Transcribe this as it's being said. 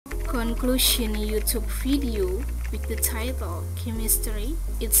conclusion YouTube video with the title Chemistry.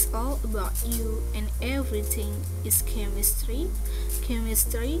 It's all about you and everything is chemistry.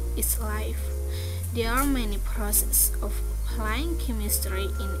 Chemistry is life. There are many processes of applying chemistry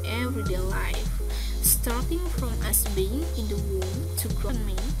in everyday life, starting from us being in the womb to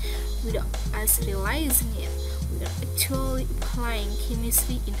growing without us realizing it. We are actually applying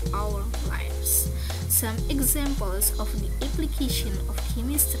chemistry in our lives. Some examples of the application of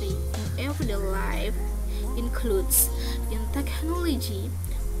chemistry in everyday life includes in technology.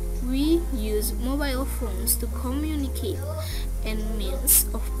 We use mobile phones to communicate and means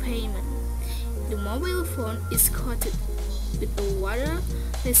of payment. The mobile phone is coated with the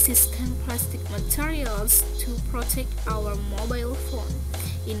water-resistant plastic materials to protect our mobile phone.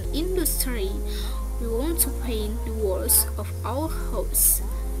 In industry, we want to paint the walls of our house.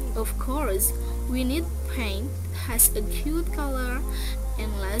 Of course, we need paint that has a cute color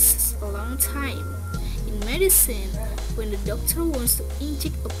and lasts a long time. In medicine, when the doctor wants to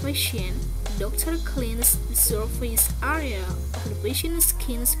inject a patient, the doctor cleans the surface area of the patient's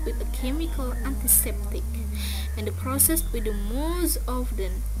skin with a chemical antiseptic, and the process we do most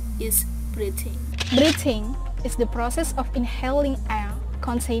often is breathing. Breathing is the process of inhaling air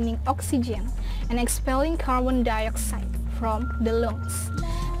containing oxygen and expelling carbon dioxide from the lungs.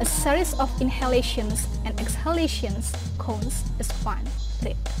 A series of inhalations and exhalations counts as one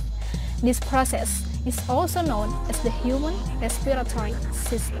breath. This process is also known as the human respiratory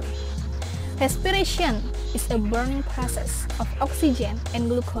system. Respiration is a burning process of oxygen and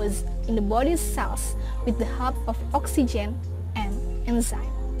glucose in the body's cells with the help of oxygen and enzyme.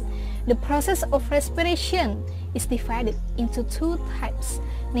 The process of respiration is divided into two types,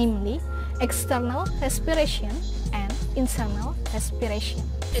 namely external respiration and internal respiration.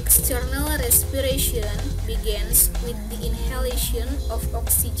 External respiration begins with the inhalation of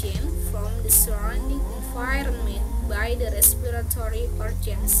oxygen from the surrounding environment by the respiratory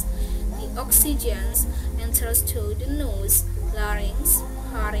organs. The oxygen enters through the nose, larynx,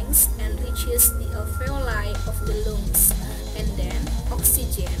 pharynx, and reaches the alveoli of the lungs, and then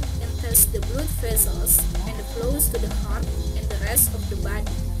oxygen enters the blood vessels and flows to the heart and the rest of the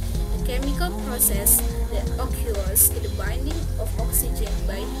body. The chemical process that occurs in the binding of oxygen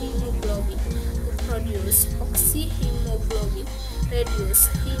by hemoglobin to produce oxyhemoglobin, reduces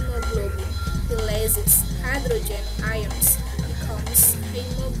hemoglobin, releases hydrogen ions, becomes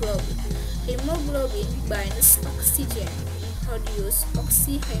hemoglobin. Hemoglobin binds oxygen and produces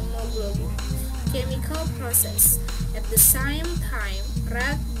oxyhemoglobin. Chemical process. At the same time,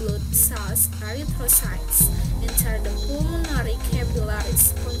 red blood cells, erythrocytes, enter the pulmonary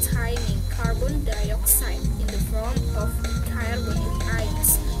capillaries containing carbon dioxide in the form of carbonic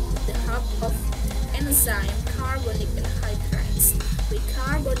ions with the help of enzyme carbonic anhydrase.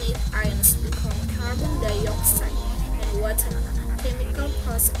 Bicarbonate ions become carbon dioxide and water. Chemical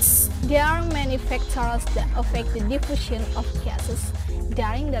process. There are many factors that affect the diffusion of gases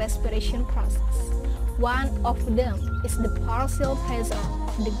during the respiration process. One of them is the partial pressure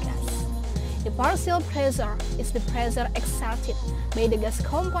of the gas. The partial pressure is the pressure exerted by the gas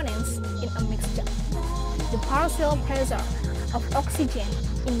components in a mixture. The partial pressure of oxygen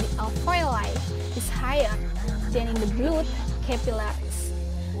in the alveoli is higher than in the blood capillaries,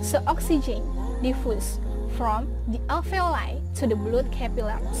 so oxygen diffuses from the alveoli to the blood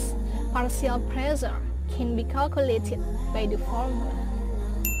capillaries. Partial pressure can be calculated by the formula.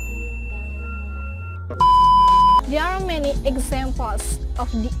 There are many examples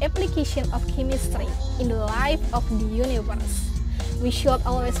of the application of chemistry in the life of the universe. We should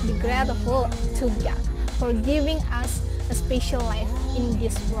always be grateful to God for giving us a special life in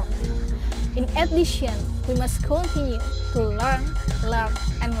this world. In addition, we must continue to learn,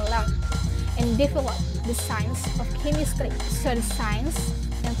 and develop the science of chemistry, so the science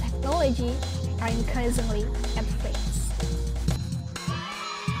and technology are increasingly advanced.